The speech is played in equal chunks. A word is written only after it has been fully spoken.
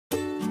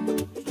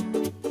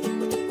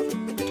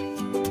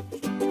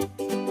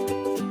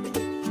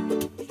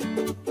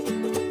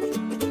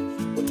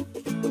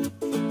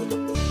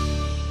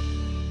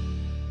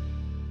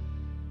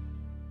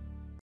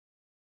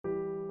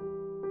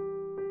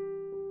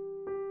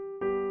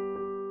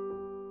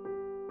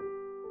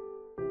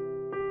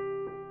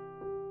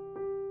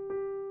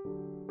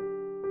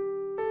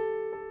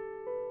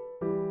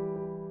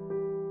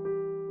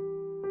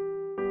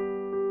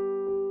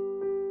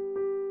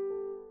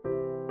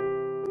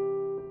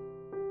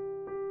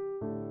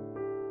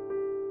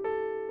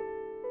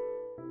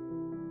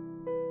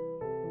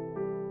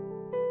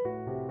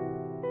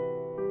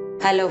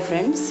Hello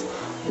friends,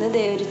 ഇത്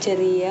ഒരു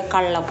ചെറിയ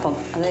കള്ളപ്പം,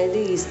 അതായത്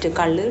ഈസ്റ്റ്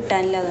കള്ള്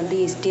കിട്ടാനില്ല, അതുകൊണ്ട്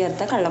ഈസ്റ്റ്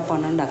ചേർത്ത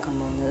കള്ളപ്പമാണ് ഉണ്ടാക്കാൻ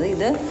പോകുന്നത്.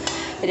 ഇത്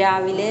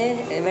രാവിലെ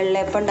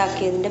വെള്ളയപ്പം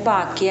ഉണ്ടാക്കിയതിൻ്റെ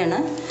ബാക്കിയാണ്.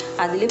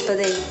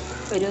 അതിലിപ്പോൾ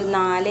ഒരു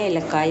 4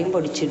 ഏലക്കായും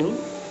പൊടിച്ചിടും,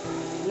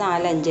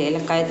 4-5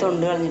 ഏലക്കായ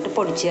തൊണ്ട് കളഞ്ഞിട്ട്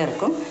പൊടിച്ച്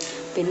ചേർക്കും.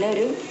 പിന്നെ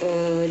ഒരു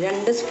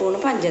 2 സ്പൂണ്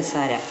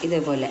പഞ്ചസാര,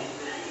 ഇതേപോലെ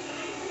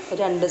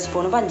 2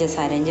 സ്പൂണ്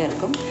പഞ്ചസാരയും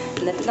ചേർക്കും.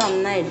 എന്നിട്ട്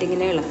നന്നായിട്ട്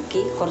ഇങ്ങനെ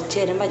ഇളക്കി കുറച്ച്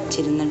നേരം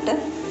വച്ചിരുന്നിട്ട്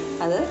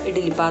അത്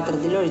ഇഡ്ഡലി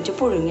പാത്രത്തിൽ ഒഴിച്ച്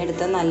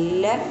പുഴുങ്ങിയെടുത്ത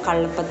നല്ല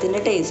കള്ളപ്പത്തിൻ്റെ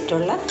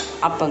ടേസ്റ്റുള്ള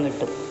അപ്പം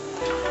കിട്ടും.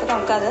 അപ്പോൾ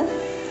നമുക്കത്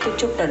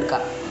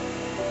ചുട്ടെടുക്കാം.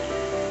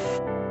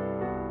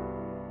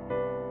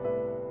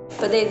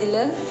 ഇപ്പോൾ ഇതിൽ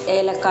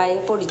ഏലക്കായ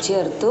പൊടി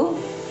ചേർത്തു,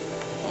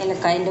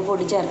 ഏലക്കായൻ്റെ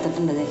പൊടി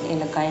ചേർത്തിട്ടുണ്ട്,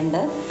 ഏലക്കായ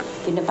ഉണ്ട്.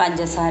 പിന്നെ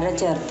പഞ്ചസാര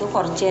ചേർത്തു,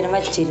 കുറച്ച് നേരം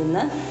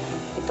വച്ചിരുന്ന്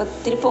ഇപ്പോൾ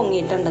ഇത്തിരി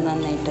പൊങ്ങിയിട്ടുണ്ട്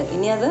നന്നായിട്ട്.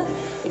 ഇനി അത്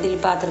ഇഡ്ഡലി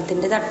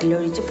പാത്രത്തിൻ്റെ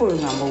തട്ടിലൊഴിച്ച്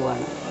പുഴുങ്ങാൻ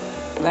പോവുകയാണ്.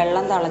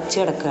 വെള്ളം തിളച്ച്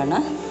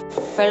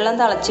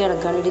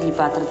കിടക്കുകയാണ് ഇഡ്ഡലി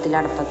പാത്രത്തിൽ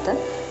അടുപ്പത്ത്.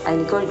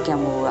 അതിലേക്ക് ഒഴിക്കാൻ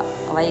പോവുക.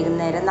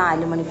 വൈകുന്നേരം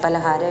 4 മണി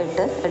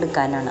പലഹാരമായിട്ട്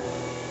എടുക്കാനാണ്.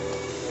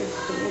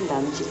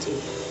 എന്താണെന്ന് ചേച്ചി,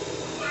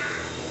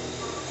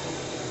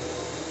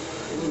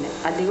 പിന്നെ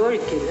അധികം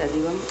ഒഴിക്കരുത്,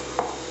 അധികം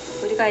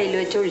ഒരു കയ്യിൽ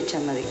വെച്ച്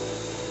ഒഴിച്ചാൽ മതി.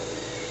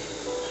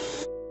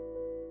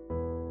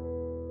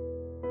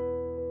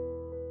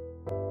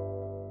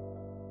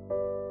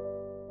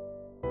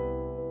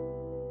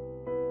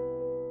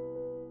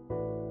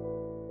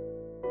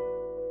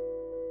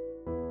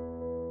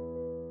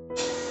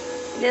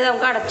 ഇത്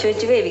നമുക്ക് അടച്ചു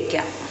വെച്ച്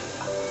വേവിക്കാം.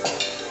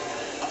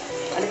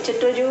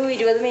 അടച്ചിട്ടൊരു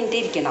 20 മിനിറ്റ്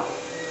ഇരിക്കണം,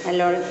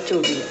 നല്ലോണം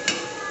ചൂടിൽ,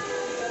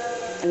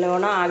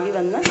 നല്ലോണം ആവി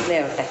വന്ന്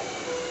വേവട്ടെ.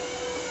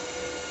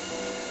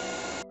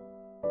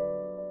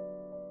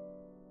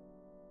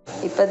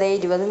 ഇപ്പം ദേ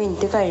 20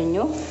 മിനിറ്റ്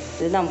കഴിഞ്ഞു.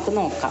 ഇത് നമുക്ക്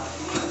നോക്കാം.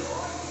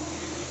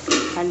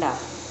 കണ്ട,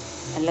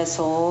 നല്ല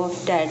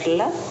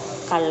സോഫ്റ്റായിട്ടുള്ള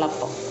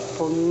കള്ളപ്പം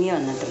പൊങ്ങി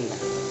വന്നിട്ടുണ്ട്.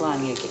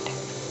 വാങ്ങി വയ്ക്കട്ടെ.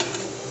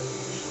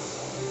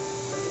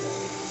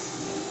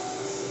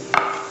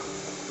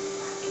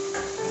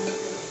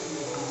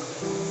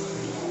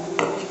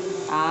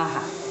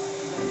 ആഹാ,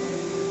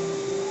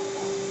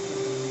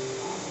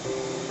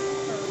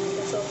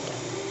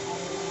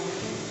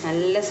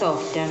 നല്ല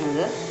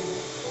സോഫ്റ്റാണിത്.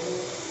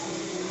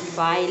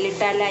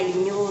 വായിലിട്ടാൽ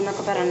അലിഞ്ഞു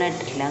പോകുന്നൊക്കെ പറയാൻ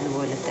കേട്ടിട്ടില്ല,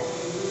 അതുപോലത്തെ.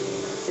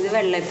 ഇത്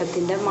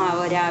വെള്ളയപ്പത്തിൻ്റെ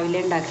മാവ്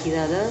രാവിലെ ഉണ്ടാക്കിയത്.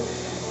 അത്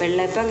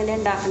വെള്ളയപ്പം എങ്ങനെ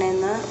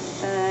ഉണ്ടാക്കണമെന്ന്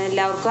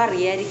എല്ലാവർക്കും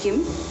അറിയായിരിക്കും.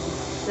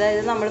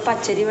 അതായത് നമ്മൾ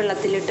പച്ചരി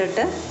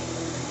വെള്ളത്തിലിട്ടിട്ട്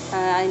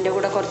അതിൻ്റെ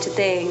കൂടെ കുറച്ച്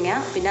തേങ്ങ,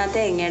 പിന്നെ ആ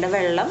തേങ്ങയുടെ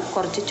വെള്ളം,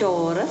 കുറച്ച്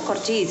ചോറ്,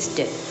 കുറച്ച്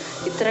ഈസ്റ്റ്,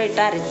 ഇത്ര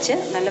ഇട്ട് അരച്ച്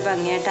നല്ല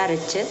ഭംഗിയായിട്ട്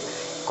അരച്ച്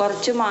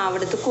കുറച്ച്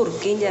മാവെടുത്ത്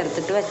കുറുക്കിയും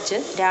ചേർത്തിട്ട് വെച്ച്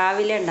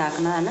രാവിലെ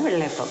ഉണ്ടാക്കുന്നതാണ്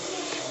വെള്ളയപ്പം.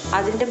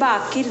 അതിൻ്റെ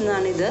ബാക്കി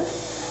ഇരുന്നാണിത്.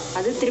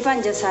 അത് ഇത്തിരി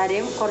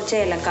പഞ്ചസാരയും കുറച്ച്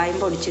ഏലക്കായും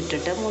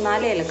പൊടിച്ചിട്ടിട്ട്,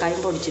 3-4 ഏലക്കായും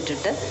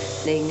പൊടിച്ചിട്ടിട്ട്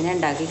ഇങ്ങനെ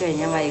ഉണ്ടാക്കി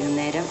കഴിഞ്ഞാൽ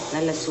വൈകുന്നേരം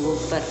നല്ല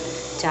സൂപ്പർ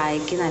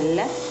ചായക്ക്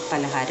നല്ല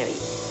പലഹാരമായി.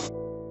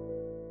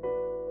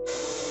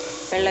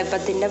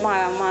 വെള്ളയപ്പത്തിൻ്റെ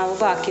മാവ്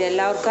ബാക്കി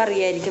എല്ലാവർക്കും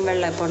അറിയായിരിക്കും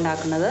വെള്ളയപ്പം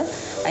ഉണ്ടാക്കുന്നത്.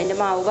 അതിൻ്റെ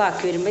മാവ്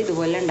ബാക്കി വരുമ്പോൾ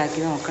ഇതുപോലെ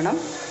ഉണ്ടാക്കി നോക്കണം.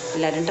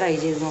 എല്ലാവരും ട്രൈ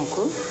ചെയ്ത്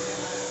നോക്കൂ.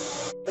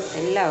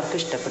 എല്ലാവർക്കും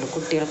ഇഷ്ടപ്പെടും,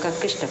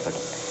 കുട്ടികൾക്കൊക്കെ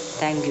ഇഷ്ടപ്പെടും.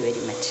 Thank you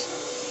very much.